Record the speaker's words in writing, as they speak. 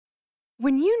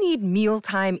When you need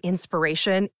mealtime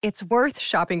inspiration, it's worth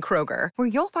shopping Kroger, where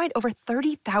you'll find over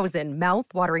 30,000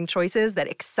 mouth-watering choices that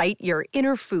excite your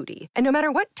inner foodie. And no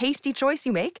matter what tasty choice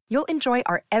you make, you'll enjoy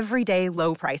our everyday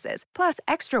low prices, plus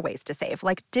extra ways to save,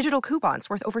 like digital coupons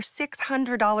worth over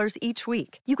 $600 each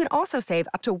week. You can also save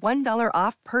up to $1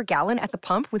 off per gallon at the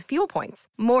pump with fuel points.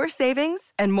 More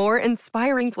savings and more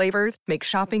inspiring flavors make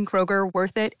shopping Kroger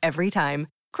worth it every time.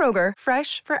 Kroger,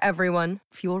 fresh for everyone.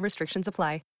 Fuel restrictions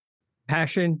apply.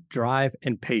 Passion, drive,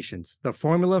 and patience. The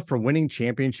formula for winning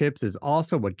championships is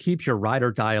also what keeps your ride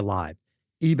or die alive.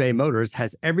 eBay Motors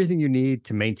has everything you need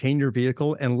to maintain your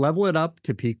vehicle and level it up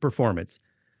to peak performance.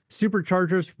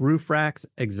 Superchargers, roof racks,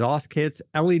 exhaust kits,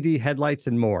 LED headlights,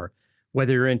 and more.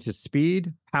 Whether you're into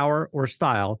speed, power, or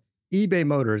style, eBay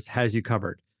Motors has you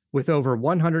covered. With over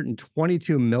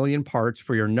 122 million parts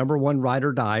for your number one ride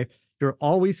or die, you'll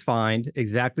always find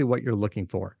exactly what you're looking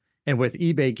for. And with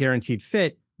eBay Guaranteed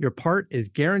Fit, your part is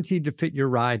guaranteed to fit your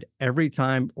ride every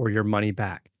time or your money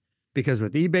back. Because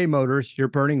with eBay Motors, you're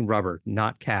burning rubber,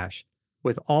 not cash.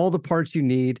 With all the parts you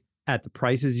need at the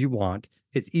prices you want,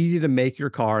 it's easy to make your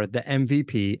car the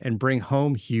MVP and bring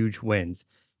home huge wins.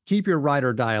 Keep your ride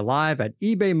or die alive at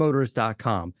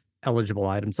ebaymotors.com. Eligible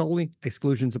items only.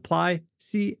 Exclusions apply.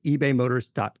 See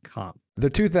ebaymotors.com.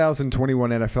 The 2021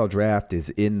 NFL Draft is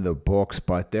in the books,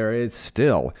 but there is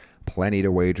still plenty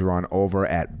to wager on over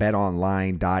at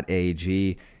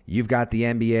betonline.ag. You've got the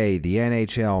NBA, the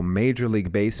NHL, Major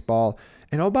League Baseball,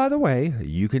 and oh, by the way,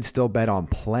 you can still bet on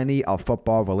plenty of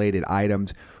football-related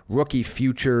items, rookie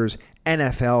futures,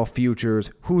 NFL futures,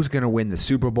 who's going to win the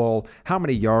Super Bowl, how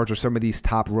many yards are some of these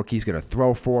top rookies going to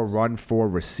throw for, run for,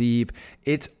 receive.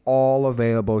 It's all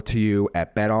available to you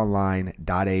at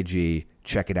betonline.ag.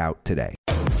 Check it out today.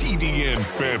 TDN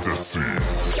Fantasy.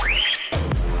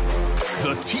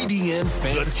 The TDN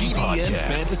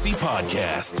Fantasy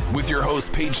Podcast with your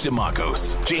host Paige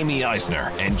DeMacos, Jamie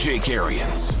Eisner, and Jake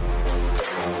Arians.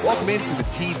 Welcome into the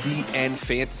TDN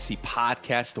Fantasy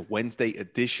Podcast, the Wednesday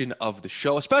edition of the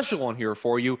show. A special one here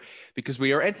for you because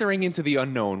we are entering into the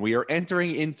unknown. We are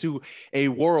entering into a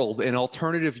world, an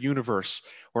alternative universe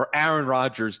where Aaron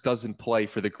Rodgers doesn't play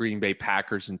for the Green Bay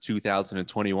Packers in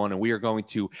 2021. And we are going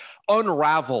to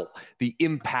unravel the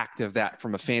impact of that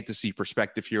from a fantasy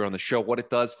perspective here on the show, what it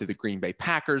does to the Green Bay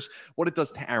Packers, what it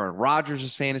does to Aaron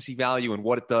Rodgers' fantasy value, and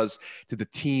what it does to the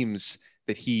teams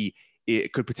that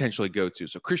it could potentially go to.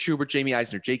 So Chris Schubert, Jamie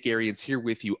Eisner, Jake Arians here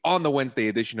with you on the Wednesday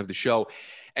edition of the show.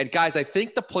 And guys, I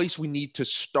think the place we need to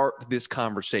start this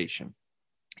conversation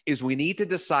is we need to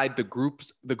decide the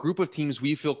group of teams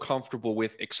we feel comfortable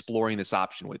with exploring this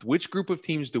option with. Which group of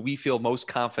teams do we feel most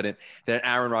confident that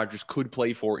Aaron Rodgers could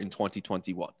play for in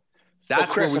 2021?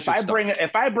 That's Chris, where we should start.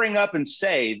 If I bring up and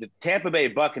say the Tampa Bay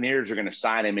Buccaneers are going to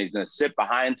sign him, he's going to sit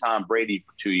behind Tom Brady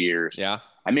for 2 years. Yeah.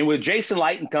 I mean, with Jason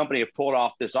Light and company have pulled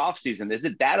off this offseason, is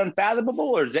it that unfathomable,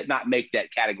 or does it not make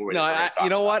that category? No, you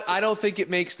know what? I don't think it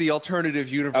makes the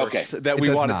alternative universe that we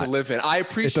wanted to live in. I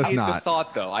appreciate the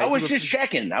thought, though. I was just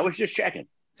checking.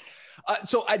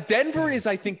 So Denver is,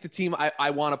 I think, the team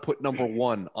I want to put number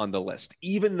one on the list.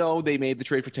 Even though they made the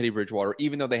trade for Teddy Bridgewater,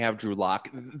 even though they have Drew Lock,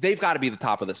 they've got to be the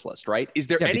top of this list, right? Is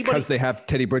there anybody? Because they have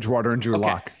Teddy Bridgewater and Drew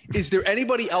Lock. Is there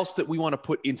anybody else that we want to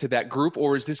put into that group,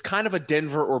 or is this kind of a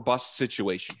Denver or bust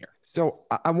situation here? So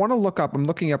I want to look up. I'm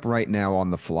looking up right now on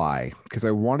the fly because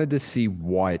I wanted to see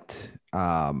what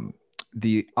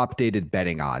the updated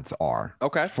betting odds are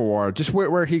for just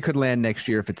where he could land next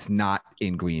year if it's not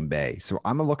in Green Bay. So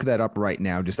I'm gonna look that up right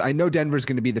now. I know Denver's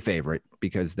going to be the favorite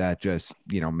because that just,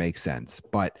 makes sense.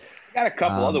 But I got a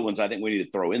couple other ones I think we need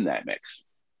to throw in that mix.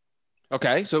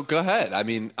 Okay, so go ahead. I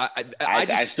mean, I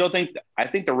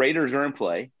think the Raiders are in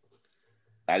play.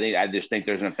 I just think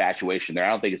there's an infatuation there.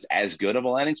 I don't think it's as good of a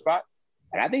landing spot.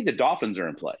 And I think the Dolphins are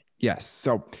in play. Yes.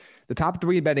 So the top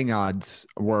three betting odds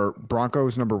were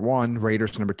Broncos number 1,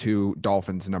 Raiders number 2,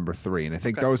 Dolphins number 3. And I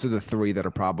think those are the three that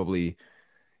are probably,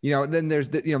 then there's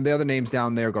the other names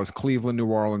down there goes Cleveland, New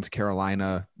Orleans,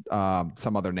 Carolina,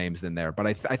 some other names in there. But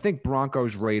I think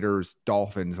Broncos, Raiders,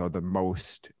 Dolphins are the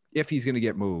most, if he's going to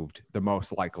get moved, the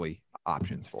most likely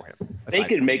options for him. They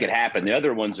could make it happen. The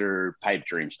other ones are pipe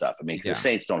dream stuff. I mean, the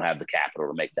Saints don't have the capital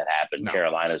to make that happen. No.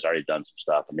 Carolina's already done some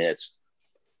stuff. I mean, it's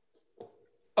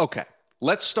okay.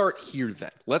 Let's start here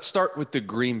then. Let's start with the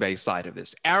Green Bay side of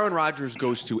this. Aaron Rodgers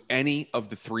goes to any of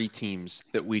the three teams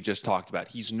that we just talked about.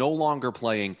 He's no longer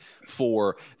playing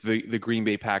for the Green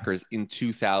Bay Packers in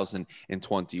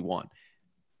 2021.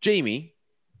 Jamie,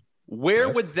 where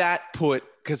would that put,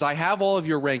 because I have all of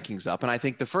your rankings up, and I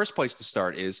think the first place to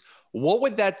start is, what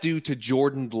would that do to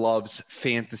Jordan Love's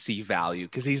fantasy value?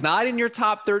 Because he's not in your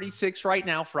top 36 right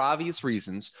now for obvious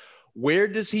reasons. Where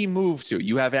does he move to?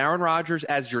 You have Aaron Rodgers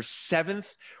as your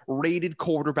 7th rated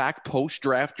quarterback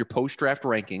post-draft, your post-draft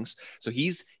rankings. So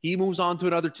he moves on to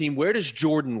another team. Where does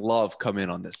Jordan Love come in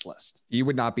on this list? He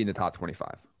would not be in the top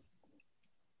 25.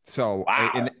 So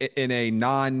wow. in a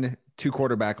non-2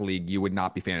 quarterback league, you would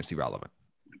not be fantasy relevant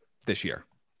this year.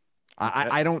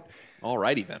 I don't. All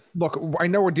righty then. Look, I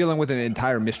know we're dealing with an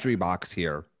entire mystery box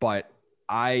here, but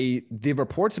the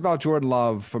reports about Jordan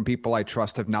Love from people I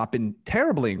trust have not been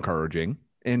terribly encouraging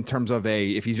in terms of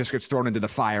if he just gets thrown into the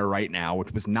fire right now,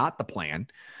 which was not the plan.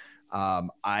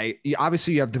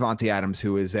 Obviously you have Davante Adams,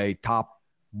 who is a top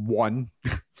 1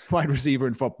 wide receiver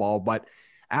in football, but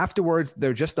afterwards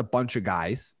they're just a bunch of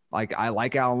guys. Like I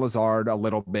like Allen Lazard a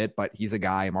little bit, but he's a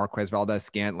guy. Marquez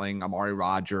Valdez-Scantling, Amari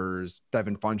Rodgers,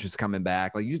 Devin Funch is coming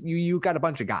back. Like you got a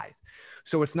bunch of guys.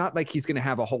 So it's not like he's going to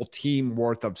have a whole team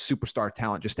worth of superstar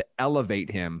talent just to elevate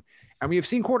him. And we have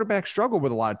seen quarterbacks struggle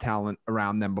with a lot of talent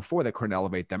around them before that couldn't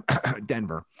elevate them.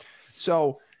 Denver.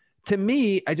 So to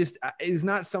me, is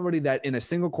not somebody that in a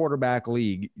single quarterback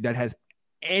league that has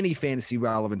any fantasy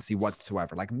relevancy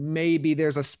whatsoever. Like maybe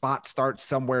there's a spot start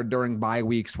somewhere during bye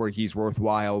weeks where he's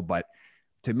worthwhile, but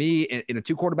to me in a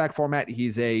 2 quarterback format,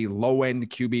 he's a low end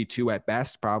QB2 at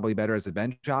best, probably better as a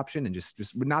bench option, and just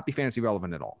would not be fantasy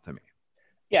relevant at all to me.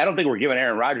 Yeah. I don't think we're giving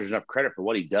Aaron Rodgers enough credit for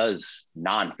what he does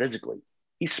non-physically.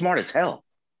 He's smart as hell.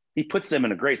 He puts them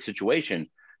in a great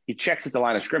situation. He checks at the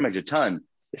line of scrimmage a ton.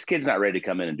 This kid's not ready to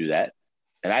come in and do that.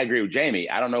 And I agree with Jamie.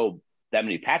 I don't know that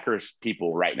many Packers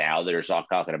people right now that are all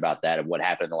talking about that and what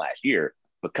happened in the last year,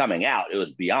 but coming out, it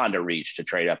was beyond a reach to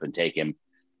trade up and take him.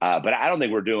 But I don't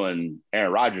think we're doing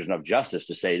Aaron Rodgers enough justice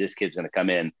to say this kid's going to come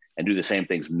in and do the same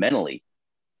things mentally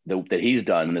that he's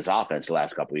done in this offense the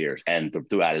last couple of years and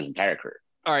throughout his entire career.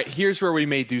 All right, here's where we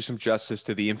may do some justice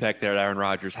to the impact that Aaron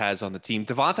Rodgers has on the team.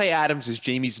 Davante Adams is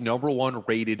Jamie's #1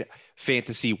 rated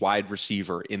fantasy wide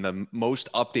receiver in the most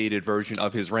updated version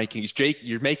of his rankings. Jake,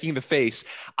 you're making the face.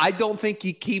 I don't think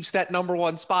he keeps that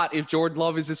 #1 spot if Jordan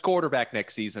Love is his quarterback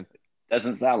next season.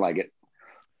 Doesn't sound like it.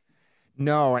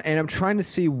 No, and I'm trying to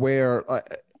see where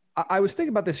I was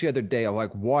thinking about this the other day of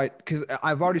like what, because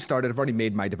I've already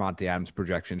made my Davante Adams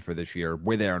projection for this year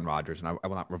with Aaron Rodgers, and I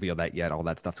will not reveal that yet. All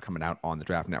that stuff's coming out on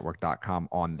thedraftnetwork.com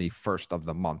on the 1st of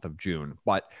the month of June.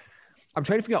 But I'm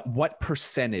trying to figure out what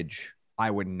percentage I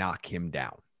would knock him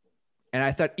down. And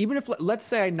I thought, even if, let's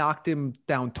say I knocked him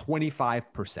down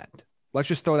 25%, let's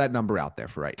just throw that number out there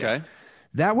for right now.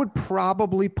 That would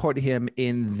probably put him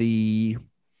in the,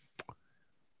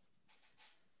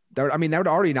 that would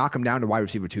already knock him down to wide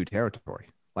receiver 2 territory.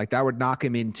 Like that would knock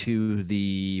him into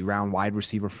the round wide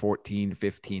receiver 14,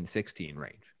 15, 16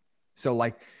 range. So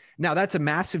like, now that's a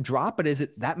massive drop, but is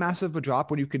it that massive a drop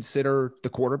when you consider the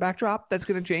quarterback drop that's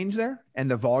going to change there and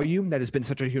the volume that has been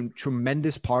such a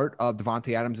tremendous part of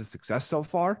Davante Adams' success so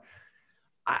far?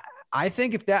 I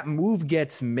think if that move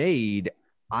gets made,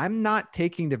 I'm not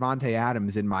taking Davante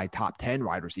Adams in my top 10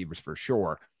 wide receivers for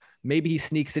sure. Maybe he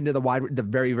sneaks into the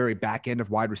very, very back end of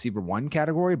wide receiver 1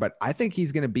 category, but I think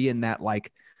he's going to be in that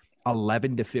like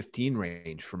 11 to 15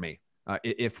 range for me.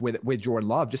 If with Jordan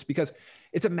Love, just because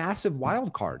it's a massive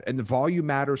wild card and the volume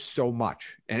matters so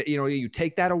much. And, you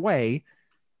take that away,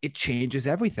 it changes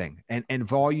everything. And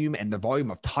volume and the volume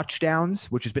of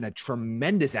touchdowns, which has been a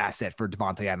tremendous asset for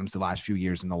Davante Adams the last few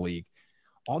years in the league,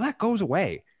 all that goes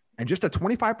away. And just a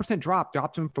 25% drop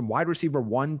drops him from wide receiver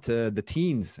 1 to the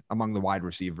teens among the wide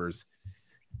receivers.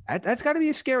 That's got to be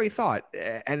a scary thought.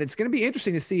 And it's going to be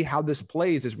interesting to see how this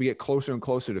plays as we get closer and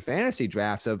closer to fantasy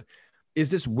drafts of, is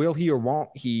this will he or won't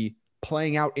he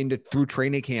playing out through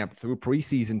training camp, through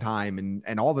preseason time.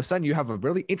 And all of a sudden you have a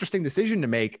really interesting decision to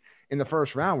make in the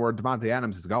first round where Davante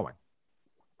Adams is going.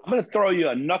 I'm going to throw you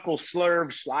a knuckle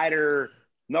slurve, slider,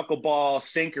 knuckleball,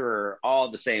 sinker all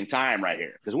at the same time right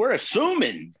here. Because we're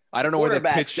assuming I don't know where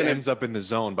that pitch ends up in the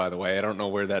zone, by the way. I don't know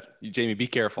where that – Jamie, be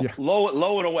careful. Yeah.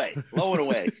 Low and away. Low and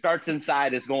away. Starts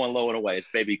inside, it's going low and away. This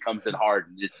baby comes in hard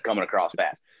and it's coming across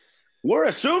fast. We're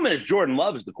assuming it's Jordan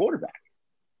Love is the quarterback.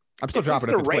 I'm still dropping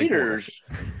it. The Raiders.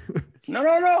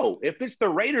 No. If it's the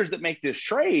Raiders that make this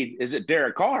trade, is it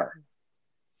Derek Carr?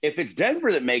 If it's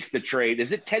Denver that makes the trade,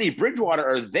 is it Teddy Bridgewater?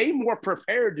 Are they more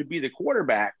prepared to be the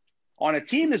quarterback on a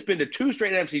team that's been to 2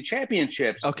 straight NFC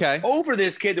championships over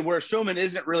this kid that we're assuming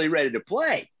isn't really ready to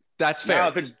play? That's fair.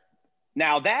 What does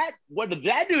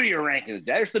that do to your rankings?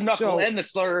 There's the knuckle and the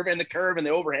slurve and the curve and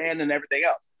the overhand and everything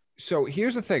else. So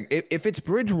here's the thing. If it's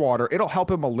Bridgewater, it'll help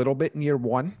him a little bit in year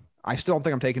 1. I still don't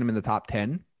think I'm taking him in the top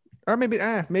 10. Or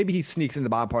maybe he sneaks in the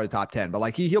bottom part of the top 10. But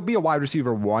like he'll be a wide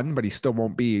receiver 1, but he still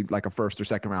won't be like a first or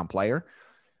second round player.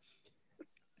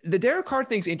 The Derek Carr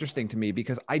thing's interesting to me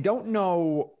because I don't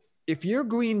know if you're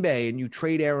Green Bay and you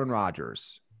trade Aaron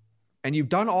Rodgers and you've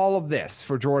done all of this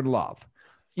for Jordan Love,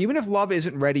 even if Love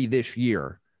isn't ready this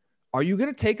year, are you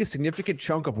going to take a significant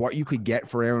chunk of what you could get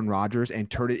for Aaron Rodgers and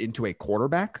turn it into a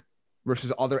quarterback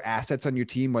versus other assets on your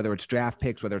team, whether it's draft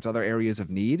picks, whether it's other areas of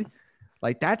need?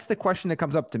 Like, that's the question that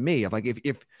comes up to me of like,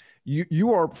 if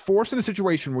you are forced in a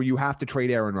situation where you have to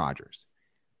trade Aaron Rodgers,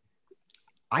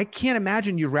 I can't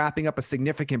imagine you wrapping up a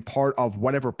significant part of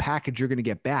whatever package you're going to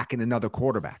get back in another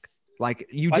quarterback. Like,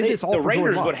 you did this all the for Raiders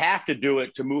Jordan Love. would have to do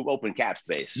it to move open cap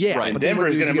space. Yeah, right. And but Denver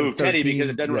is going to move 13, Teddy because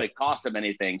it doesn't really right. cost him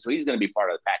anything. So he's going to be part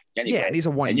of the package anyway. Yeah, and he's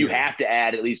a 1 And year. you have to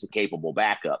add at least a capable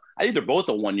backup. I think they're both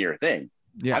a 1 year thing.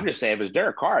 Yeah. I'm just saying, if it's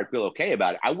Derek Carr, I'd feel okay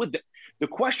about it. The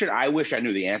question I wish I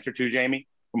knew the answer to, Jamie,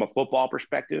 from a football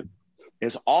perspective,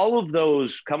 is all of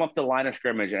those come up the line of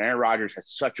scrimmage and Aaron Rodgers has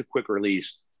such a quick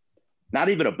release, not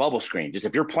even a bubble screen. Just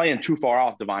if you're playing too far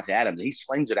off Devontae Adams, he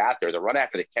slings it out there, the run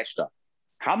after the catch stuff.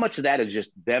 How much of that is just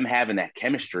them having that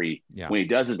chemistry when he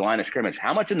does his line of scrimmage?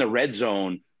 How much in the red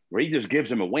zone where he just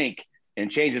gives him a wink and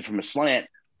changes from a slant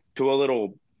to a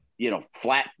little,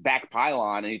 flat back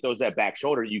pylon and he throws that back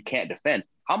shoulder you can't defend?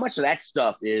 How much of that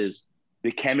stuff is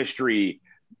the chemistry,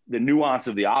 the nuance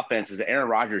of the offense is Aaron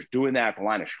Rodgers doing that at the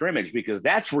line of scrimmage? Because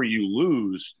that's where you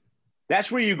lose.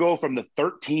 That's where you go from the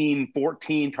 13,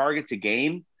 14 targets a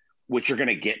game, which you're going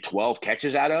to get 12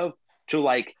 catches out of, to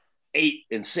like 8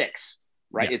 and 6.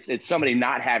 Right. Yeah. It's somebody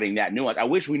not having that nuance. I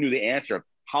wish we knew the answer of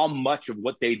how much of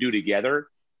what they do together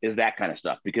is that kind of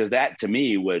stuff, because that to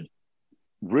me would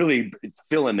really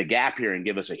fill in the gap here and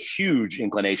give us a huge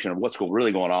inclination of what's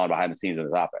really going on behind the scenes of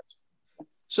this offense.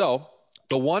 So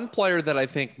the one player that I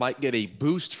think might get a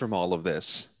boost from all of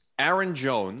this, Aaron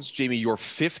Jones, Jamie, your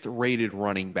 5th rated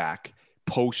running back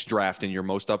post-draft in your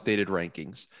most updated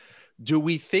rankings. Do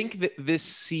we think that this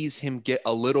sees him get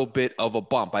a little bit of a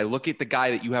bump? I look at the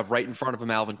guy that you have right in front of him,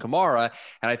 Alvin Kamara,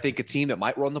 and I think a team that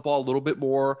might run the ball a little bit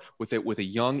more with a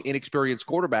young, inexperienced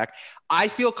quarterback. I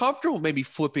feel comfortable maybe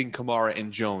flipping Kamara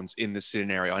and Jones in this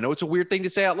scenario. I know it's a weird thing to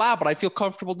say out loud, but I feel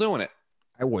comfortable doing it.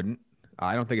 I wouldn't.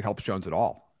 I don't think it helps Jones at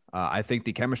all. I think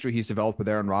the chemistry he's developed with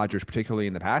Aaron Rodgers, particularly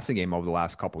in the passing game over the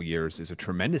last couple of years, is a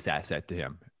tremendous asset to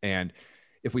him. And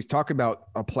if we talk about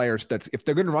a player if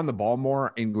they're going to run the ball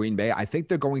more in Green Bay, I think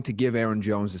they're going to give Aaron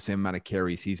Jones the same amount of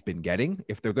carries he's been getting.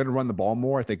 If they're going to run the ball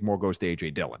more, I think more goes to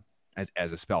A.J. Dillon as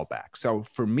a spell back. So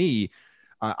for me,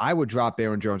 I would drop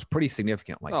Aaron Jones pretty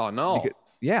significantly. Oh, no.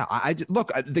 Because, I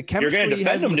look, the chemistry. You're going to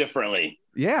defend him differently.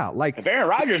 Yeah. Like if Aaron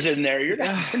Rodgers is in there, you're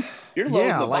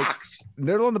loading the box.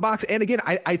 They're loading the box. And again,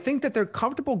 I think that they're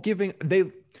comfortable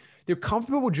they're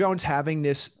comfortable with Jones having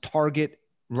this target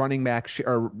running back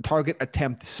or target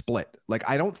attempt split. Like,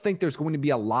 I don't think there's going to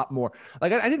be a lot more.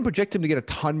 Like, I didn't project him to get a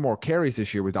ton more carries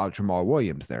this year without Jamal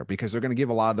Williams there, because they're going to give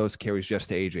a lot of those carries just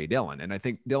to A.J. Dillon. And I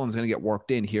think Dillon's going to get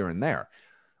worked in here and there.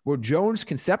 Where Jones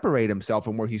can separate himself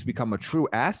and where he's become a true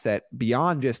asset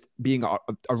beyond just being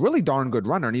a really darn good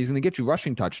runner, and he's going to get you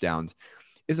rushing touchdowns,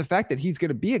 is the fact that he's going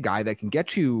to be a guy that can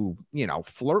get you,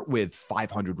 flirt with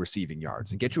 500 receiving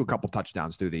yards and get you a couple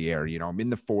touchdowns through the air, in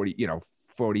the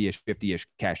 40-ish, 50-ish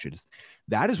catches.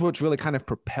 That is what's really kind of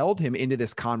propelled him into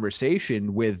this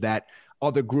conversation with that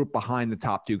other group behind the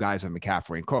top 2 guys on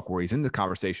McCaffrey and Cook, where he's in the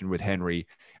conversation with Henry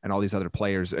and all these other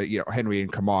players, Henry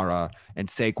and Kamara and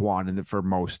Saquon, and for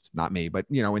most, not me, but,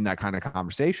 in that kind of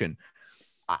conversation.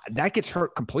 That gets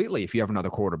hurt completely if you have another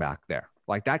quarterback there.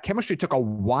 Like, that chemistry took a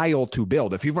while to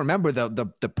build. If you remember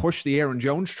the push the Aaron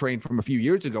Jones train from a few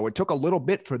years ago, it took a little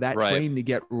bit for that train to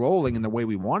get rolling in the way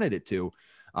we wanted it to.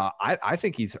 I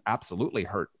think he's absolutely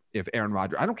hurt if Aaron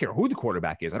Rodgers, I don't care who the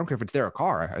quarterback is. I don't care if it's Derek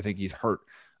Carr. I think he's hurt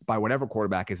by whatever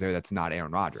quarterback is there that's not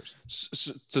Aaron Rodgers.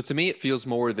 So to me, it feels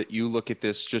more that you look at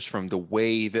this just from the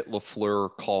way that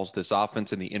LaFleur calls this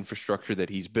offense and the infrastructure that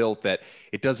he's built, that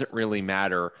it doesn't really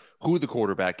matter who the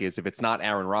quarterback is. If it's not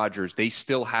Aaron Rodgers, they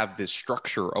still have this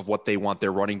structure of what they want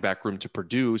their running back room to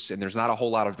produce, and there's not a whole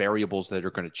lot of variables that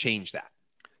are going to change that.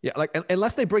 Yeah, like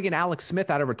unless they bring in Alex Smith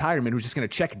out of retirement, who's just going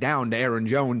to check down to Aaron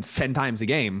Jones 10 times a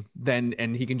game,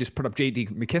 and he can just put up J.D.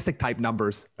 McKissick type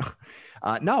numbers.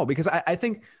 No, because I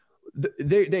think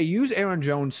they use Aaron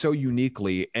Jones so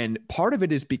uniquely, and part of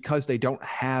it is because they don't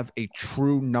have a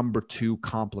true number 2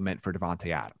 complement for Devontae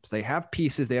Adams. They have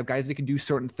pieces, they have guys that can do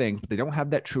certain things, but they don't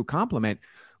have that true complement.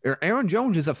 Aaron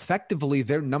Jones is effectively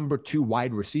their number 2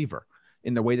 wide receiver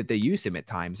in the way that they use him at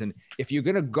times. And if you're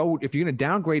going to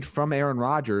downgrade from Aaron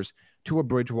Rodgers to a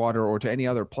Bridgewater or to any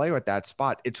other player at that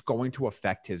spot, it's going to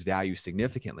affect his value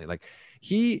significantly.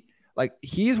 He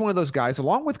is one of those guys,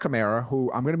 along with Kamara,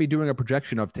 who I'm going to be doing a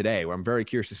projection of today, where I'm very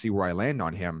curious to see where I land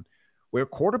on him, where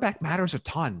quarterback matters a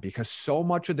ton because so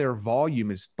much of their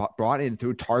volume is brought in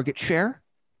through target share,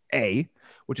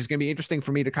 which is going to be interesting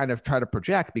for me to kind of try to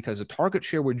project because the target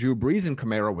share with Drew Brees and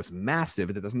Kamara was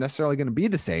massive. That doesn't necessarily going to be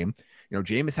the same. You know,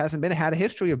 Jameis hasn't had a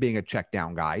history of being a check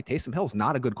down guy. Taysom Hill's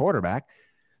not a good quarterback.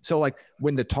 So like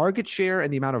when the target share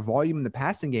and the amount of volume in the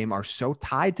passing game are so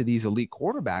tied to these elite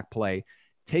quarterback play,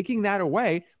 taking that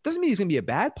away doesn't mean he's going to be a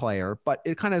bad player, but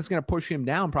it kind of is going to push him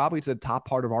down probably to the top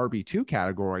part of RB2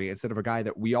 category instead of a guy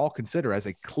that we all consider as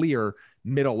a clear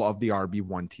middle of the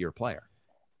RB1 tier player.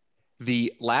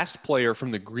 The last player from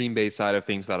the Green Bay side of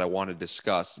things that I want to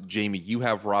discuss, Jamie, you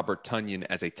have Robert Tonyan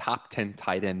as a top 10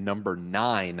 tight end, number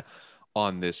 9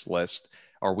 on this list.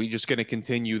 Are we just going to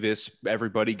continue this?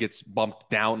 Everybody gets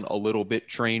bumped down a little bit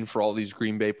train for all these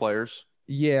Green Bay players?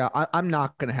 Yeah, I'm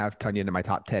not going to have Tonyan in my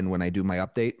top 10 when I do my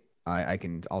update.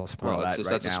 I'll spoil that right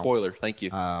that's now. A spoiler. Thank you.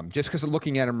 Just because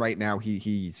looking at him right now,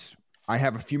 I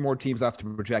have a few more teams left to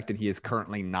project, and he is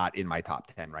currently not in my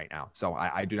top 10 right now. So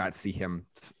I do not see him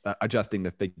adjusting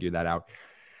to figure that out.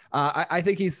 I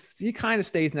think he kind of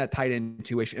stays in that tight end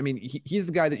 2-ish. I mean, he's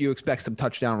the guy that you expect some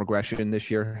touchdown regression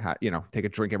this year. You know, take a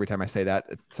drink every time I say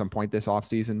that at some point this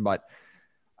offseason. But,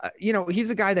 you know,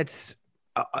 he's a guy that's,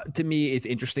 to me, is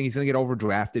interesting. He's going to get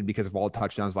overdrafted because of all the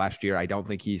touchdowns last year. I don't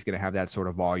think he's going to have that sort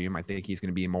of volume. I think he's going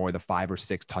to be more the 5 or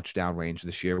 6 touchdown range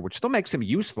this year, which still makes him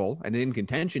useful and in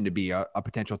contention to be a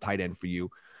potential tight end for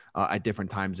you at different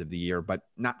times of the year, but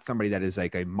not somebody that is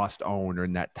like a must own or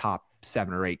in that top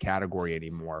 7 or 8 category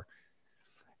anymore.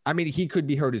 I mean, he could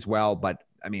be hurt as well, but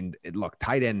I mean, look,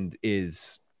 tight end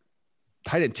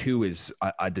 2 is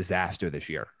a disaster this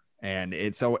year.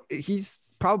 And so he's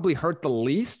probably hurt the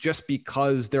least just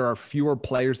because there are fewer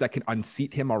players that can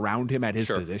unseat him around him at his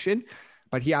position,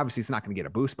 but he obviously is not going to get a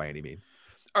boost by any means.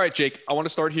 All right, Jake, I want to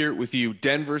start here with you.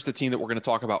 Denver's the team that we're going to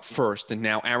talk about first. And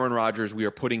now Aaron Rodgers, we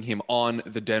are putting him on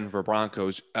the Denver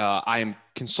Broncos. I am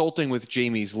consulting with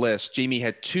Jamie's list. Jamie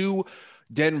had 2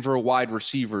 Denver wide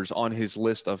receivers on his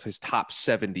list of his top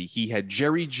 70. He had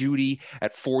Jerry Jeudy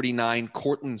at 49.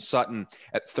 Courtland Sutton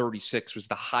at 36 was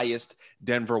the highest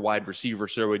Denver wide receiver.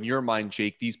 So in your mind,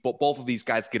 Jake, both of these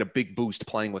guys get a big boost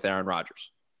playing with Aaron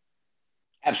Rodgers.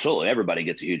 Absolutely. Everybody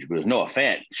gets a huge boost. Noah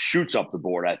Fant shoots up the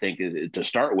board, I think, to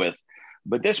start with.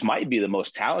 But this might be the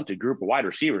most talented group of wide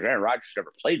receivers Aaron Rodgers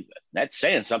ever played with. That's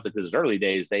saying something because his early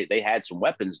days, they had some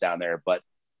weapons down there. But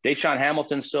Deshaun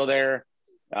Hamilton's still there.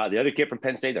 The other kid from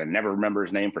Penn State, I never remember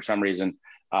his name for some reason,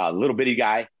 little bitty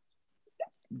guy.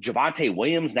 Javonte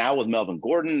Williams now with Melvin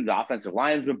Gordon. The offensive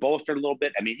line's been bolstered a little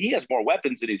bit. I mean, he has more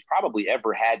weapons than he's probably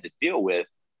ever had to deal with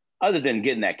other than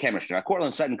getting that chemistry. Now,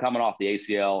 Courtland Sutton coming off the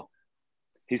ACL,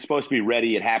 he's supposed to be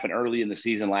ready. It happened early in the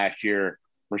season last year.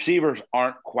 Receivers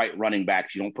aren't quite running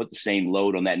backs. You don't put the same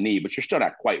load on that knee, but you're still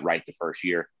not quite right the first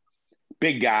year.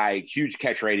 Big guy, huge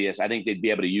catch radius. I think they'd be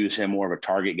able to use him more of a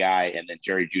target guy, and then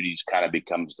Jerry Jeudy's kind of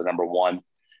becomes the number 1.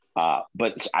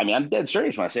 But, I mean, I'm dead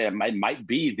serious when I say it might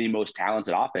be the most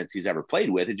talented offense he's ever played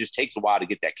with. It just takes a while to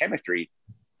get that chemistry.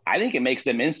 I think it makes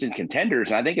them instant contenders,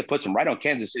 and I think it puts them right on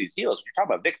Kansas City's heels. You're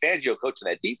talking about Vic Fangio coaching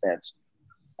that defense,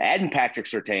 adding Patrick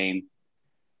Surtain.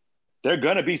 They're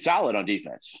going to be solid on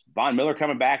defense. Von Miller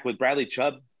coming back with Bradley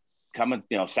Chubb coming,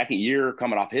 second year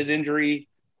coming off his injury.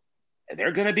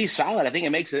 They're going to be solid. I think it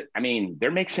makes it. I mean,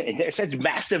 it's such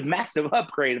massive, massive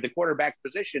upgrade at the quarterback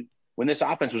position when this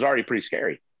offense was already pretty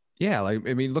scary. Yeah,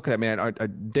 look at that, man.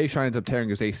 Deshaun ended up tearing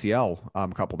his ACL a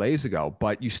couple days ago,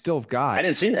 but you still have got. I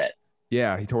didn't see that.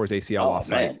 Yeah, he tore his ACL off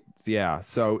site. Yeah,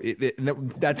 so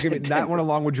that's gonna be that one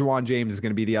along with Juwan James is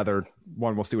going to be the other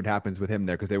one. We'll see what happens with him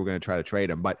there because they were going to try to trade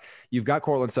him. But you've got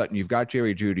Courtland Sutton, you've got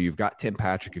Jerry Jeudy, you've got Tim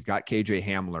Patrick, you've got KJ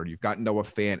Hamler, you've got Noah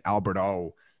Fant, Albert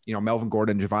O. Melvin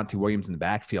Gordon, Javonte Williams in the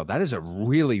backfield. That is a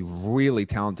really, really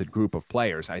talented group of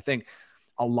players. I think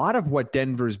a lot of what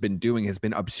Denver's been doing has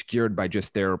been obscured by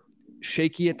just their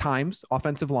shaky at times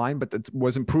offensive line, but that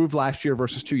was improved last year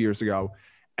versus 2 years ago,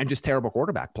 and just terrible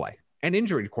quarterback play and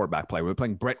injured quarterback play. We were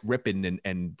playing Brett Rippon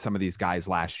and some of these guys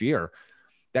last year.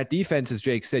 That defense, as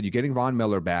Jake said, you're getting Von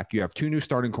Miller back. You have 2 new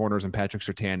starting corners in Patrick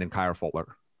Surtain and Kyle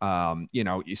Fuller.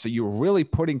 So you're really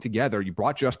putting together, you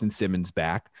brought Justin Simmons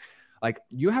back. Like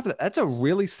that's a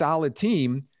really solid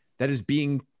team that is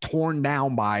being torn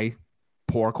down by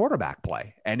poor quarterback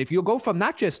play. And if you go from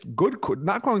not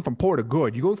going from poor to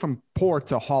good, you go from poor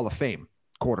to Hall of Fame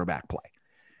quarterback play.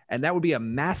 And that would be a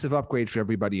massive upgrade for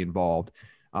everybody involved.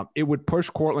 It would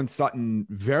push Courtland Sutton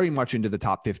very much into the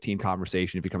top 15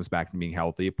 conversation if he comes back to being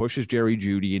healthy. It pushes Jerry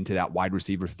Jeudy into that wide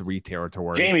receiver 3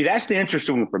 territory. Jamie, that's the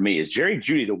interesting one for me is Jerry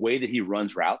Jeudy, the way that he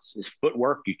runs routes, his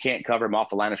footwork, you can't cover him off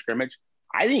the line of scrimmage.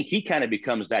 I think he kind of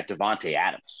becomes that Devontae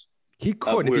Adams. He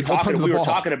could. We were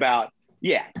talking about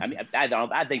Yeah, I mean,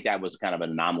 I think that was kind of an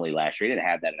anomaly last year. He didn't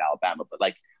have that at Alabama, but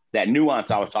like that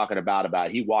nuance I was talking about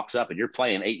he walks up and you're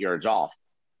playing 8 yards off,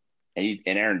 and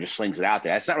Aaron just slings it out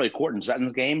there. That's not really Courtland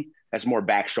Sutton's game. That's more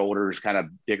back shoulders, kind of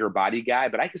bigger body guy.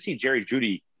 But I could see Jerry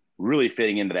Jeudy really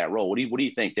fitting into that role. What do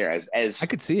you think there? As I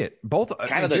could see it both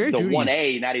kind of the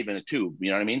 1A, not even a 2.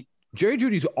 You know what I mean? Jerry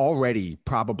Jeudy's already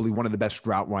probably one of the best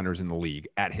route runners in the league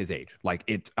at his age. Like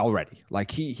it's already like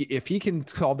he if he can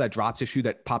solve that drops issue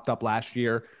that popped up last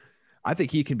year, I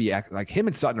think he can be like him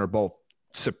and Sutton are both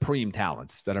supreme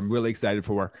talents that I'm really excited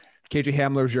for. KJ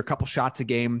Hamler's your couple shots a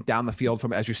game down the field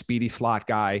from as your speedy slot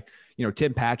guy. You know,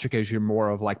 Tim Patrick is your more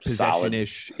of like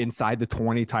possession-ish inside the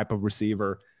 20 type of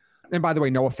receiver. And by the way,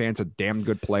 Noah Fant's a damn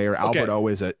good player. Okay. Albert O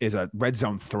is a red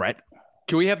zone threat.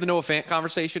 Can we have the Noah Fant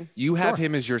conversation? You have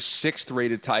him as your 6th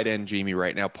rated tight end, Jamie,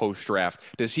 right now, post-draft.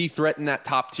 Does he threaten that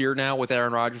top tier now with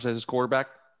Aaron Rodgers as his quarterback?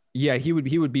 Yeah, he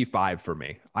would be 5 for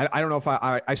me. I don't know if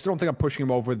I still don't think I'm pushing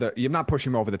him over I'm not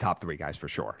pushing him over the top 3 guys for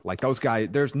sure. Like those guys,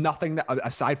 there's nothing that,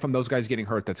 aside from those guys getting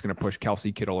hurt that's going to push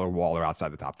Kelsey, Kittle, or Waller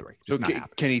outside the top 3. Just so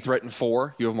can he threaten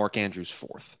 4? You have Mark Andrews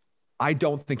 4th. I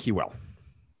don't think he will.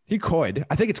 He could.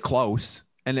 I think it's close.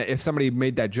 And if somebody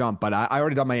made that jump, but I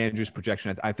already done my Andrews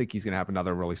projection. I think he's going to have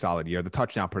another really solid year. The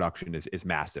touchdown production is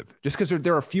massive just because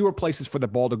there are fewer places for the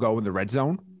ball to go in the red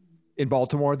zone in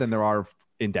Baltimore than there are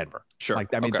in Denver. Sure.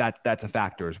 Like, I mean, that's a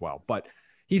factor as well, but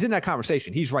he's in that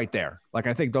conversation. He's right there. Like,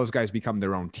 I think those guys become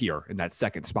their own tier in that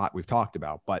second spot we've talked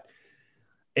about, but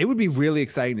it would be really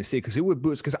exciting to see because it would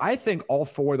boost. Because I think all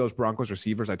 4 of those Broncos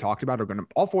receivers I talked about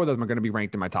all 4 of them are going to be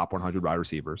ranked in my top 100 wide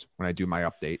receivers when I do my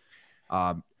update.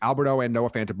 Alberto and Noah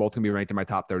Fant are both going to be ranked in my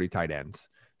top 30 tight ends.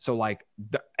 So like,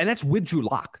 and that's with Drew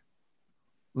Lock.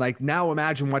 Like now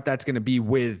imagine what that's going to be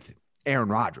with Aaron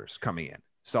Rodgers coming in.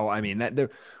 So, I mean,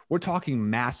 we're talking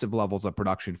massive levels of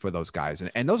production for those guys.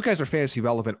 And those guys are fantasy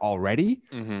relevant already.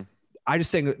 Mm-hmm. I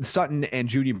just think Sutton and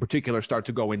Jeudy in particular start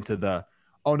to go into the,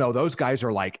 oh no, those guys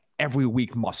are like every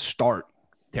week must start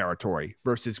territory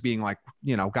versus being like,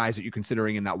 you know, guys that you're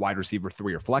considering in that wide receiver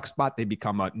 3 or flex spot. They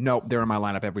become nope, they're in my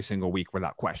lineup every single week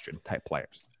without question type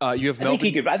players. You have I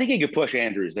think he could push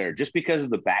Andrews there just because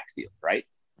of the backfield, right?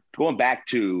 Going back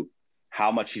to how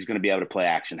much he's going to be able to play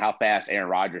action, how fast Aaron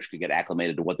Rodgers could get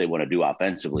acclimated to what they want to do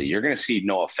offensively. You're going to see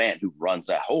Noah Fant, who runs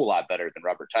a whole lot better than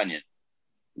Robert Tonyan.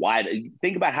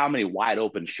 Think about how many wide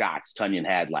open shots Tonyan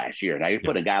had last year. Now you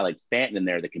put a guy like Fant in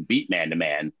there that can beat man to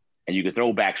man, and you can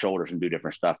throw back shoulders and do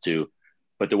different stuff too.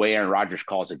 But the way Aaron Rodgers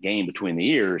calls a game between the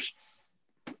ears,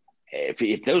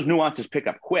 if those nuances pick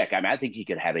up quick, I mean, I think he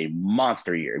could have a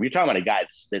monster year. If you're talking about a guy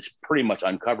that's pretty much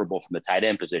uncoverable from the tight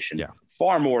end position,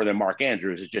 far more than Mark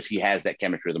Andrews. It's just he has that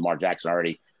chemistry with Lamar Jackson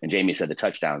already. And Jamie said the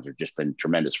touchdowns have just been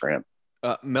tremendous for him.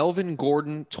 Melvin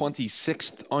Gordon,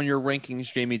 26th on your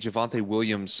rankings. Jamie, Javonte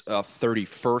Williams,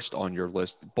 31st on your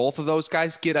list. Both of those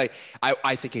guys get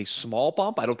I think a small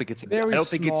bump. I don't think it's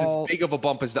as big of a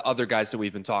bump as the other guys that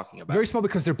we've been talking about. Very small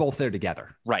because they're both there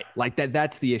together. Right. Like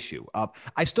that's the issue.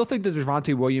 I still think the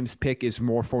Javonte Williams pick is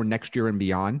more for next year and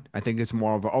beyond. I think it's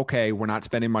more of okay, we're not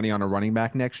spending money on a running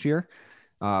back next year.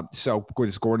 So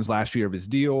it's Gordon's last year of his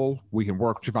deal. We can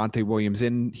work Javonte Williams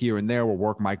in here and there. We'll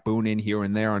work Mike Boone in here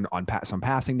and there on some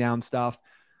passing down stuff,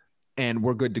 and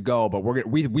we're good to go. But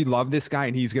we love this guy,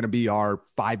 and he's going to be our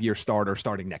 5-year starter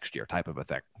starting next year type of a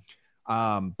thing.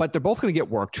 But they're both going to get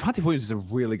work. Javonte Williams is a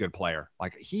really good player.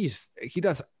 Like he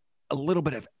does a little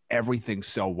bit of everything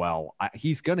so well.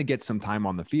 He's going to get some time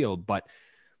on the field, but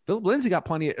Philip Lindsay got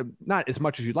plenty, not as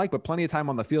much as you'd like, but plenty of time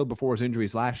on the field before his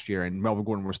injuries last year, and Melvin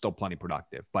Gordon was still plenty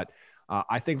productive. But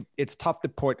I think it's tough to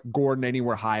put Gordon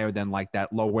anywhere higher than like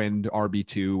that low-end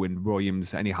RB2 and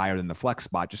Williams any higher than the flex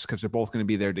spot, just because they're both going to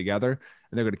be there together,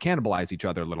 and they're going to cannibalize each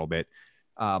other a little bit.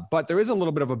 But there is a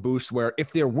little bit of a boost where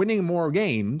if they're winning more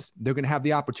games, they're going to have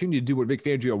the opportunity to do what Vic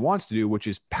Fangio wants to do, which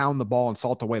is pound the ball and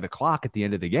salt away the clock at the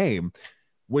end of the game,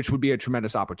 which would be a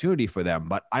tremendous opportunity for them.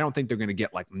 But I don't think they're going to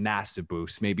get like massive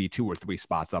boosts, maybe 2 or 3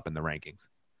 spots up in the rankings.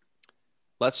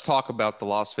 Let's talk about the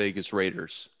Las Vegas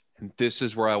Raiders. And this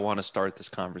is where I want to start this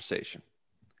conversation.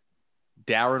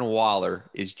 Darren Waller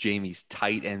is Jamie's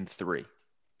tight end 3.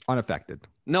 Unaffected.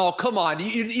 No, come on.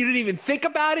 You didn't even think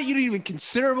about it? You didn't even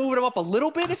consider moving him up a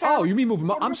little bit? You mean move him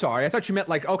up? I'm sorry. I thought you meant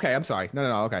like, okay, I'm sorry.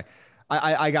 No. Okay.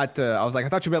 I was like, I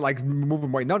thought you meant like move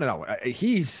him away. No.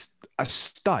 He's a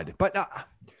stud, but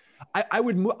I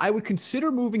would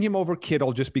consider moving him over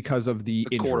Kittle just because of the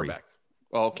injury. Quarterback.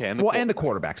 Okay. And the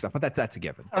quarterback stuff, but that's a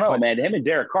given. I don't know, man. Him and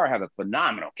Derek Carr have a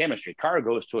phenomenal chemistry. Carr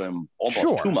goes to him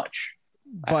almost too much.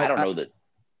 But I don't know that.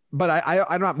 But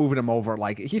I'm not moving him over.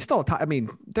 Like he's still,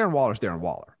 Darren Waller's Darren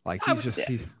Waller. Like I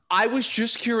was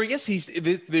just curious.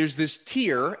 There's this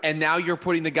tier, and now you're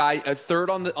putting the guy a third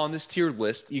on this tier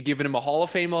list. You're giving him a Hall of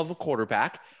Fame of a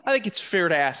quarterback. I think it's fair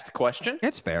to ask the question.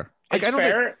 It's fair. It's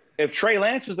fair. If Trey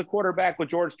Lance is the quarterback with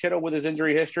George Kittle with his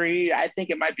injury history, I think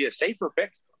it might be a safer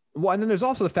pick. Well, and then there's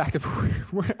also the fact of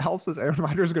where else is Aaron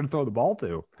Rodgers going to throw the ball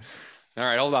to? All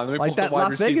right, hold on. Let me like that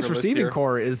Las Vegas receiving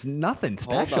core is nothing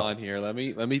special. Hold on here. Let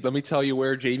me tell you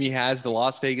where Jamie has the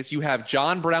Las Vegas. You have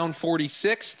John Brown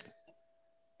 46th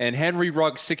and Henry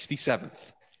Ruggs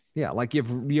 67th. Yeah, like you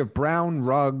have Brown,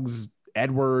 Ruggs,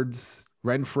 Edwards,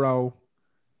 Renfro.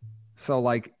 So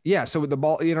like, yeah, so with the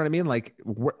ball, you know what I mean? Like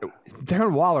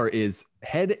Darren Waller is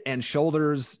head and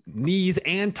shoulders, knees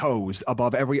and toes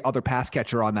above every other pass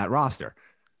catcher on that roster.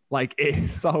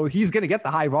 So he's going to get the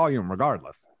high volume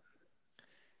regardless.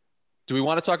 Do we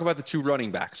want to talk about the two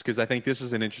running backs? Because I think this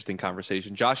is an interesting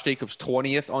conversation. Josh Jacobs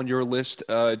 20th on your list.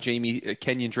 Jamie,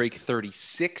 Kenyon Drake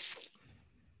 36th.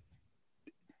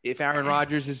 If Aaron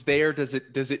Rodgers is there, does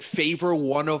it favor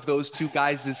one of those two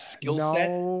guys' skill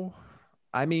set? No,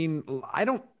 I mean, I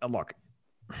don't look.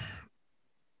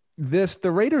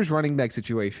 The Raiders running back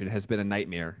situation has been a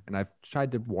nightmare, and I've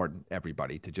tried to warn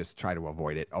everybody to just try to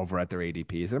avoid it over at their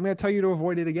ADPs. And I'm going to tell you to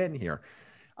avoid it again here.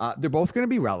 They're both going to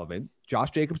be relevant.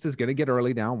 Josh Jacobs is going to get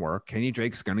early down work. Kenny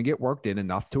Drake's going to get worked in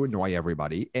enough to annoy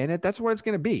everybody. And that's what it's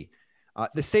going to be.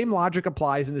 The same logic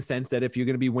applies in the sense that if you're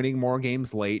going to be winning more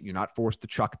games late, you're not forced to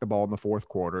chuck the ball in the fourth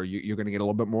quarter. You're going to get a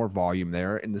little bit more volume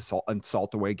there in the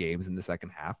salt away games in the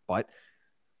second half. But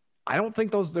I don't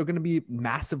think they're going to be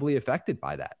massively affected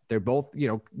by that. They're both,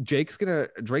 Drake's going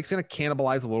to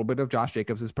cannibalize a little bit of Josh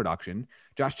Jacobs' production.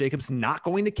 Josh Jacobs not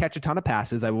going to catch a ton of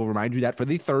passes. I will remind you that for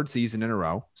the third season in a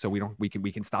row. So we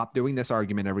can stop doing this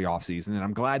argument every offseason. And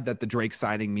I'm glad that the Drake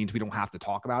signing means we don't have to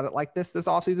talk about it like this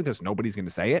offseason because nobody's going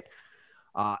to say it.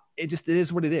 It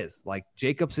is what it is. Like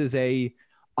Jacobs is a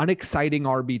unexciting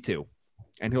RB2.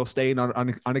 And he'll stay in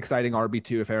unexciting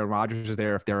RB2 if Aaron Rodgers is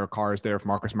there, if Derek Carr is there, if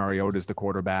Marcus Mariota is the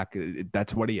quarterback.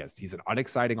 That's what he is. He's an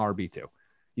unexciting RB2.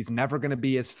 He's never going to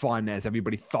be as fun as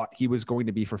everybody thought he was going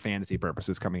to be for fantasy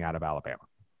purposes coming out of Alabama.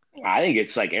 I think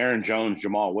it's like Aaron Jones,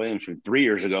 Jamal Williams from 3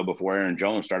 years ago before Aaron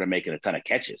Jones started making a ton of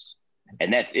catches.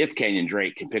 And that's if Kenyon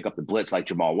Drake can pick up the blitz like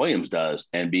Jamal Williams does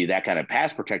and be that kind of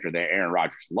pass protector that Aaron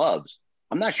Rodgers loves.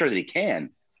 I'm not sure that he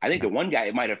can. I think the one guy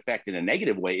it might affect in a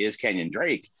negative way is Kenyon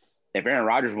Drake. If Aaron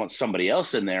Rodgers wants somebody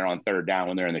else in there on third down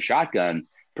when they're in the shotgun,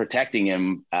 protecting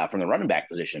him from the running back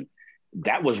position,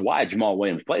 that was why Jamal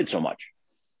Williams played so much.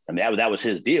 I mean, that was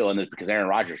his deal. And it's because Aaron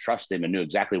Rodgers trusted him and knew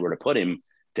exactly where to put him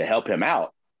to help him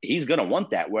out. He's going to want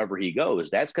that wherever he goes.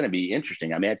 That's going to be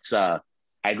interesting. I mean, I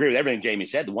agree with everything Jamie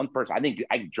said. The one person I think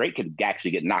Drake could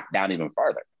actually get knocked down even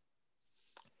farther.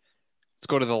 Let's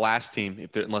go to the last team,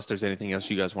 unless there's anything else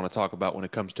you guys want to talk about when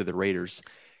it comes to the Raiders.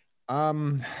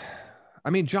 I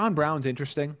mean, John Brown's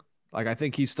interesting. Like, I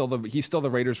think he's still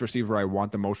the Raiders receiver I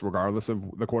want the most, regardless of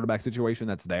the quarterback situation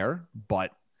that's there.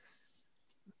 But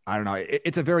I don't know.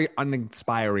 It's a very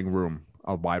uninspiring room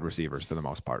of wide receivers for the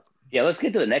most part. Yeah, let's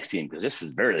get to the next team because this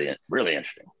is really, really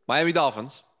interesting. Miami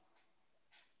Dolphins.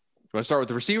 You want to start with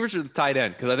the receivers or the tight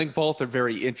end? Because I think both are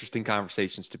very interesting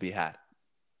conversations to be had.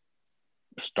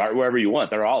 Start wherever you want.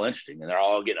 They're all interesting, and they're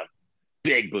all getting a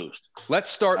big boost.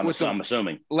 Let's start I'm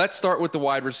assuming. Let's start with the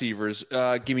wide receivers.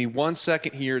 Give me 1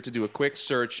 second here to do a quick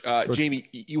search. Jamie,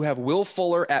 you have Will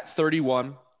Fuller at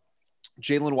 31,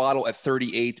 Jalen Waddle at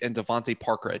 38, and Devontae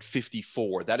Parker at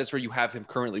 54. That is where you have him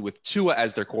currently with Tua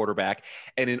as their quarterback.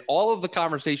 And in all of the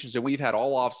conversations that we've had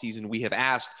all offseason, we have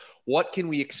asked, what can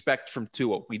we expect from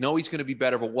Tua? We know he's going to be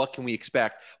better, but what can we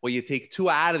expect? Well, you take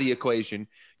Tua out of the equation.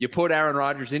 You put Aaron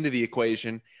Rodgers into the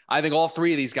equation. I think all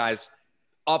three of these guys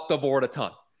up the board a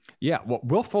ton. Yeah, well,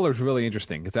 Will Fuller's really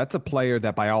interesting because that's a player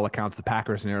that by all accounts the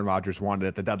Packers and Aaron Rodgers wanted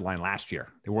at the deadline last year.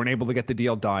 They weren't able to get the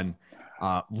deal done.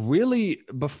 Really,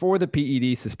 before the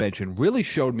PED suspension, really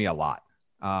showed me a lot.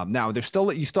 Now, you still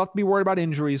have to be worried about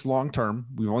injuries long term.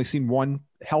 We've only seen one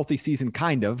healthy season,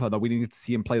 kind of, although we didn't get to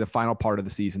see him play the final part of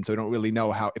the season, so I don't really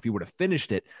know if he would have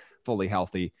finished it fully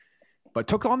healthy. But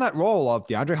took on that role of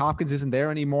DeAndre Hopkins isn't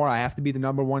there anymore. I have to be the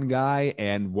number one guy,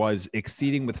 and was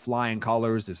exceeding with flying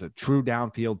colors as a true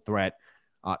downfield threat.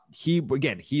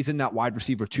 He's in that wide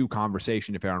receiver 2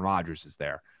 conversation if Aaron Rodgers is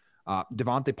there.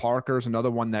 Devontae Parker is another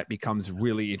one that becomes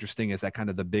really interesting as that kind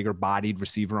of the bigger bodied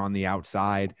receiver on the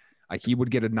outside. He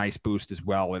would get a nice boost as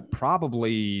well at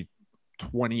probably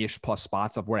 20-ish plus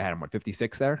spots of where I had him.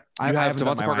 56 there? You have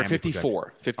Devontae Parker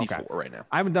 54 okay. Right now.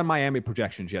 I haven't done Miami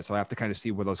projections yet, so I have to kind of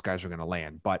see where those guys are going to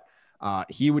land. But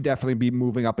He would definitely be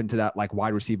moving up into that like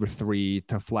wide receiver 3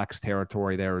 to flex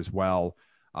territory there as well.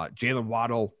 Jalen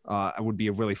Waddle would be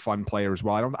a really fun player as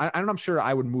well. I'm sure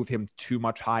I would move him too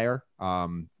much higher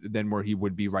than where he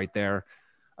would be right there.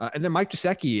 And then Mike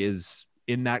Gesicki is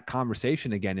in that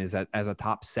conversation again, as a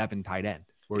top 7 tight end,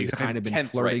 where he's kind of been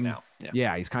flirting. Right now.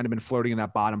 Yeah, he's kind of been flirting in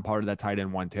that bottom part of that tight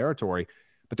end 1 territory.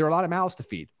 But there are a lot of mouths to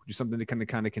feed, which is something to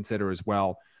kind of consider as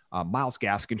well. Myles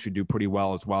Gaskin should do pretty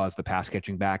well as the pass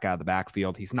catching back out of the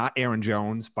backfield. He's not Aaron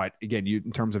Jones, but again,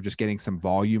 in terms of just getting some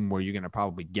volume where you're going to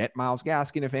probably get Myles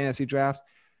Gaskin in fantasy drafts,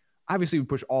 obviously we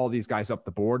push all these guys up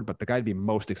the board, but the guy to be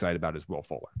most excited about is Will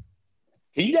Fuller.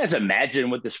 Can you guys imagine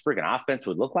what this freaking offense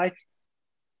would look like?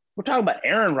 We're talking about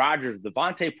Aaron Rodgers,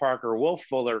 Devontae Parker, Will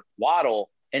Fuller, Waddle,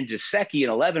 and Gesicki in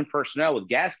 11 personnel with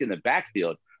Gaskin in the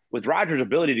backfield, with Rodgers'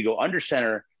 ability to go under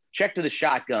center, check to the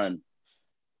shotgun.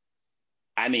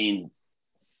 I mean,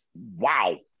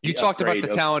 wow. You talked about the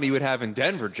talent he would have in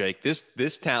Denver, Jake. This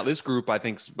group, I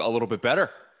think, is a little bit better.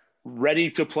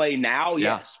 Ready to play now,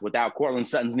 yes, without Cortland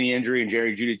Sutton's knee injury and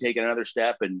Jerry Jeudy taking another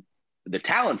step, and the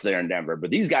talent's there in Denver. But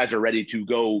these guys are ready to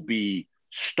go be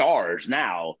stars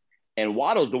now. And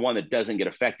Waddle's the one that doesn't get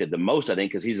affected the most, I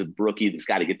think, because he's a rookie that's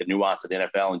got to get the nuance of the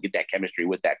NFL and get that chemistry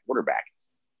with that quarterback.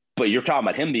 But you're talking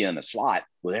about him being in the slot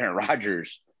with Aaron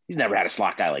Rodgers. He's never had a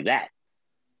slot guy like that.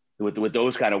 With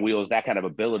those kind of wheels, that kind of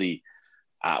ability,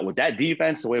 with that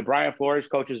defense, the way Brian Flores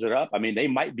coaches it up, I mean, they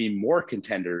might be more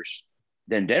contenders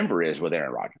than Denver is with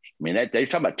Aaron Rodgers. I mean, they're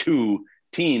talking about 2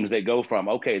 teams that go from,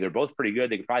 okay, they're both pretty good,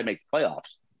 they could probably make the playoffs,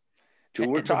 to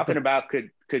we're talking about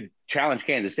could challenge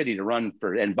Kansas City to run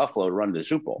for, and Buffalo to run to the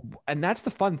Super Bowl. And that's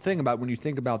the fun thing about when you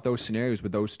think about those scenarios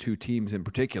with those 2 teams in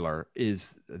particular,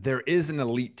 is there is an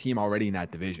elite team already in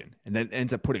that division. And then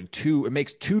ends up putting it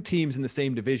makes 2 teams in the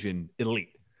same division elite,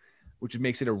 which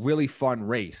makes it a really fun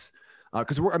race.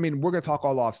 Because we're going to talk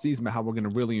all off season about how we're going to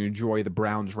really enjoy the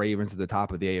Browns Ravens at the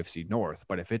top of the AFC North.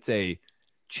 But if it's a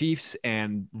Chiefs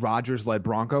and Rodgers led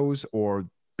Broncos, or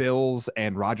Bills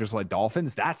and Rodgers led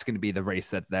Dolphins, that's going to be the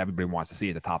race that everybody wants to see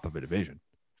at the top of a division.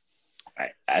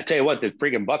 I tell you what, the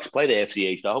freaking Bucks play the AFC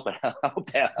East. I hope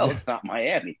the hell it's not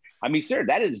Miami. I mean, sir,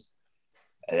 that is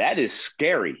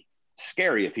scary.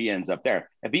 Scary if he ends up there.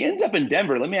 If he ends up in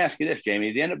Denver, let me ask you this, Jamie.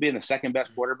 Does he end up being the second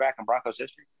best quarterback in Broncos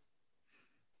history?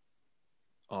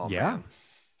 Oh, yeah. Man.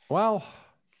 Well,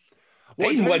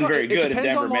 Peyton wasn't very good in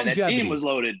Denver, man. That team was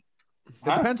loaded.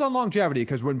 It depends on longevity,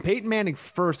 because when Peyton Manning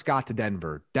first got to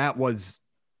Denver, that was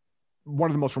one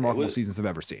of the most remarkable seasons I've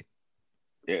ever seen.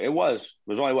 It was. It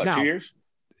was only, 2 years?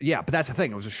 Yeah, but that's the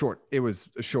thing. It was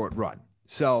a short run.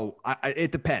 So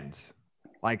it depends.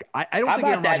 Like, I don't think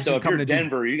Aaron Rodgers is coming to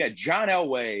Denver. You got John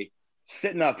Elway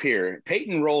sitting up here.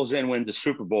 Peyton rolls in, wins the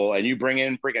Super Bowl, and you bring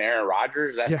in freaking Aaron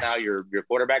Rodgers. That's now your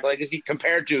quarterback legacy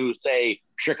compared to, say,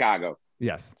 Chicago.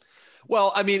 Yes.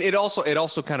 Well, I mean, it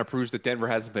also kind of proves that Denver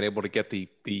hasn't been able to get the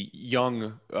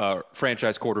young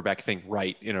franchise quarterback thing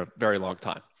right in a very long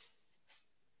time.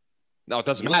 Now, it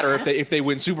doesn't matter if they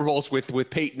win Super Bowls with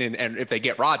Peyton and if they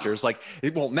get Rodgers. Like,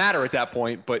 it won't matter at that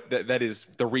point, but that is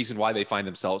the reason why they find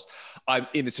themselves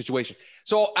in the situation.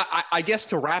 So I guess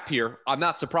to wrap here, I'm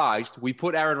not surprised. We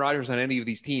put Aaron Rodgers on any of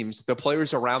these teams, the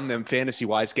players around them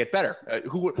fantasy-wise get better.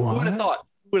 Who would have thought?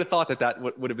 Would have thought that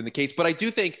would have been the case. But I do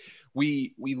think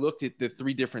we looked at the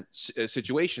 3 different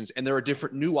situations, and there are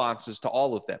different nuances to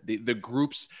all of them. The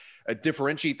groups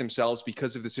differentiate themselves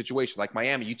because of the situation. Like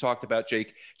Miami, you talked about,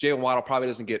 Jake. Jalen Waddle probably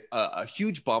doesn't get a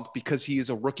huge bump because he is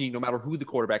a rookie, no matter who the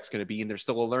quarterback's going to be, and there's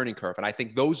still a learning curve. And I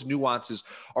think those nuances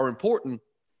are important,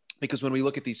 because when we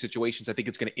look at these situations, I think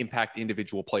it's going to impact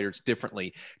individual players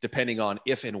differently depending on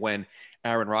if and when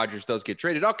Aaron Rodgers does get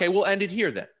traded. Okay, we'll end it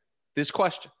here then. This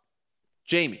question.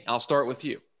 Jamie, I'll start with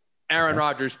you. Aaron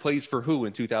Rodgers plays for who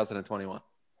in 2021?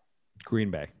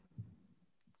 Green Bay.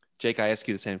 Jake, I ask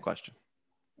you the same question.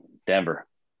 Denver.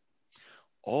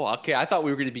 Oh, okay. I thought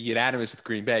we were going to be unanimous with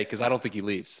Green Bay because I don't think he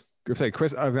leaves. Say,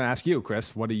 Chris, I was going to ask you,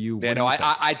 Chris, what do you? Yeah, no,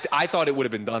 I thought it would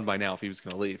have been done by now if he was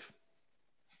going to leave.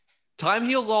 Time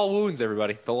heals all wounds,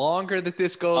 everybody. The longer that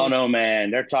this goes. Oh no,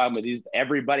 man! They're talking with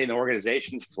everybody in the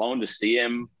organization's flown to see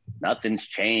him. Nothing's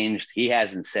changed. He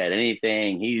hasn't said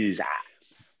anything. He's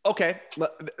okay.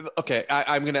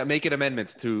 I'm going to make an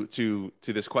amendment to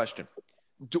this question.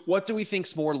 What do we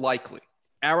think's more likely?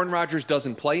 Aaron Rodgers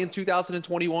doesn't play in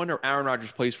 2021, or Aaron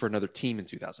Rodgers plays for another team in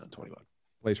 2021?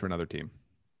 Plays for another team.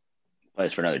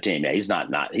 Plays for another team. Yeah, he's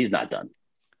not done.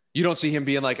 You don't see him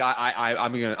being like,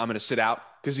 I'm gonna sit out,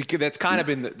 because that's kind of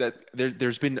been that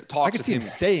there's been talks. I could see him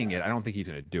saying it. I don't think he's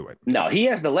gonna do it. No, he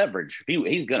has the leverage.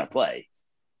 He's gonna play.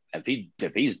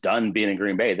 If he's done being in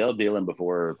Green Bay, they'll deal him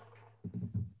before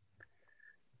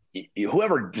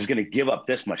whoever is going to give up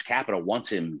this much capital wants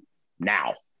him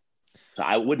now. So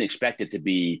I wouldn't expect it to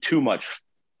be too much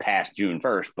past June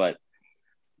 1st, but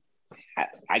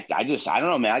I don't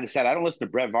know, man. Like I said, I don't listen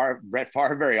to Brett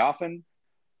Favre very often,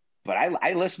 but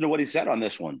I listened to what he said on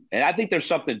this one. And I think there's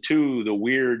something to the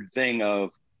weird thing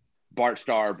of Bart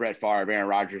Starr, Brett Favre, Aaron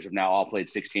Rodgers have now all played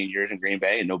 16 years in Green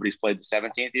Bay and nobody's played the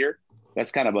 17th year.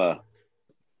 That's kind of a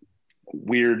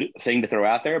weird thing to throw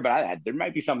out there, but there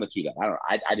might be something to that. I don't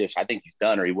know. I think he's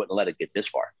done, or he wouldn't let it get this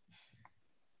far.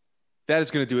 That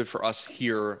is going to do it for us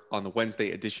here on the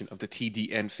Wednesday edition of the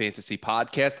TDN Fantasy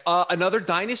Podcast. Another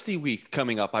Dynasty week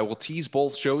coming up. I will tease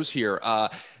both shows here.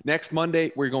 Next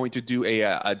Monday, we're going to do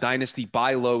a Dynasty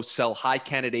buy low, sell high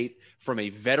candidate from a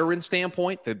veteran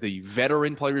standpoint, the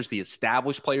veteran players, the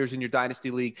established players in your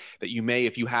Dynasty league that you may,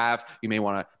 if you have, you may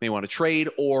want to trade,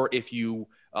 or if you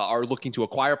are looking to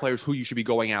acquire players who you should be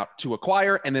going out to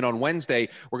acquire. And then on Wednesday,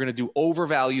 we're going to do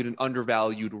overvalued and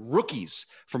undervalued rookies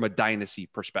from a Dynasty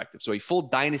perspective. So a full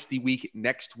Dynasty week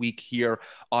next week here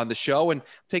on the show. And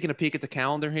taking a peek at the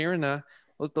calendar here, and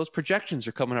those projections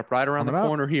are coming up right around the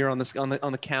corner here on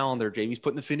the calendar. Jamie's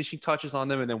putting the finishing touches on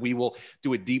them, and then we will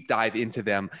do a deep dive into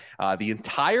them. The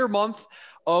entire month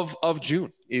of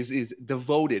June is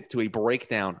devoted to a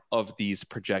breakdown of these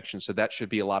projections. So that should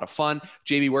be a lot of fun.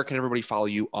 Jamie, where can everybody follow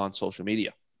you on social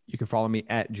media? You can follow me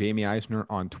at Jamie Eisner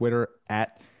on Twitter,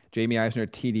 at Jamie Eisner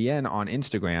TDN on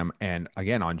Instagram. And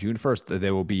again, on June 1st,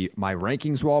 there will be my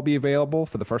rankings will all be available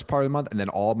for the first part of the month. And then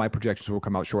all of my projections will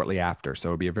come out shortly after. So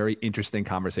it'll be a very interesting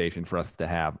conversation for us to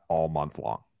have all month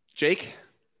long. Jake?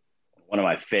 One of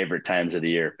my favorite times of the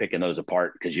year, picking those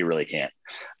apart because you really can't.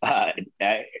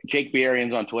 Jake B.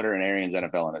 Arians on Twitter and Arians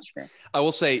NFL on Instagram. I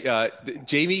will say,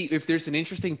 Jamie, if there's an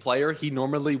interesting player, he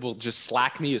normally will just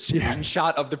slack me a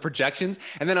screenshot of the projections.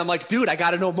 And then I'm like, dude, I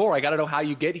got to know more. I got to know how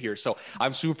you get here. So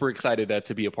I'm super excited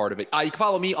to be a part of it. You can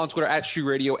follow me on Twitter at Shoe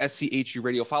Radio, SCHU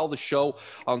Radio. Follow the show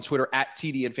on Twitter at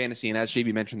TDN Fantasy. And as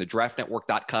JB mentioned, the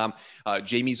draftnetwork.com.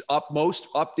 Jamie's most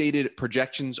updated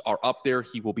projections are up there.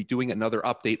 He will be doing another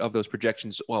update of those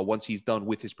projections. Once he's done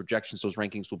with his projections, those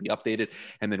rankings will be updated,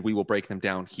 and then we will break them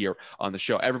down here on the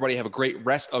show. Everybody have a great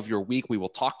rest of your week. We will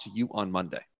talk to you on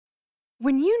Monday.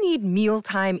 When you need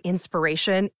mealtime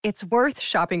inspiration, it's worth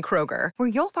shopping Kroger, where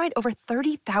you'll find over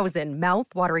 30,000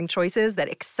 mouth-watering choices that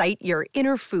excite your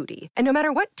inner foodie. And no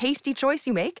matter what tasty choice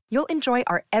you make, you'll enjoy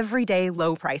our everyday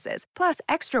low prices, plus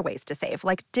extra ways to save,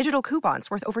 like digital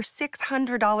coupons worth over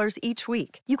 $600 each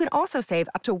week. You can also save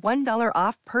up to $1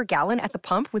 off per gallon at the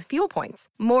pump with fuel points.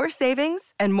 More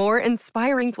savings and more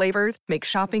inspiring flavors make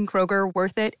shopping Kroger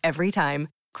worth it every time.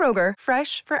 Kroger,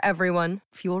 fresh for everyone.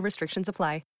 Fuel restrictions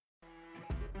apply.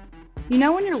 You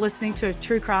know when you're listening to a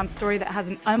true crime story that has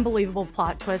an unbelievable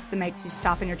plot twist that makes you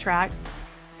stop in your tracks?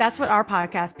 That's what our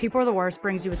podcast, People Are the Worst,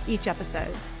 brings you with each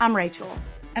episode. I'm Rachel.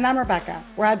 And I'm Rebecca.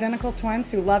 We're identical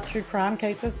twins who love true crime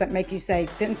cases that make you say,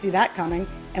 didn't see that coming,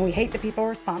 and we hate the people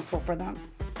responsible for them.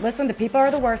 Listen to People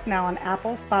Are the Worst now on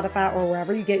Apple, Spotify, or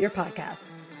wherever you get your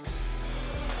podcasts.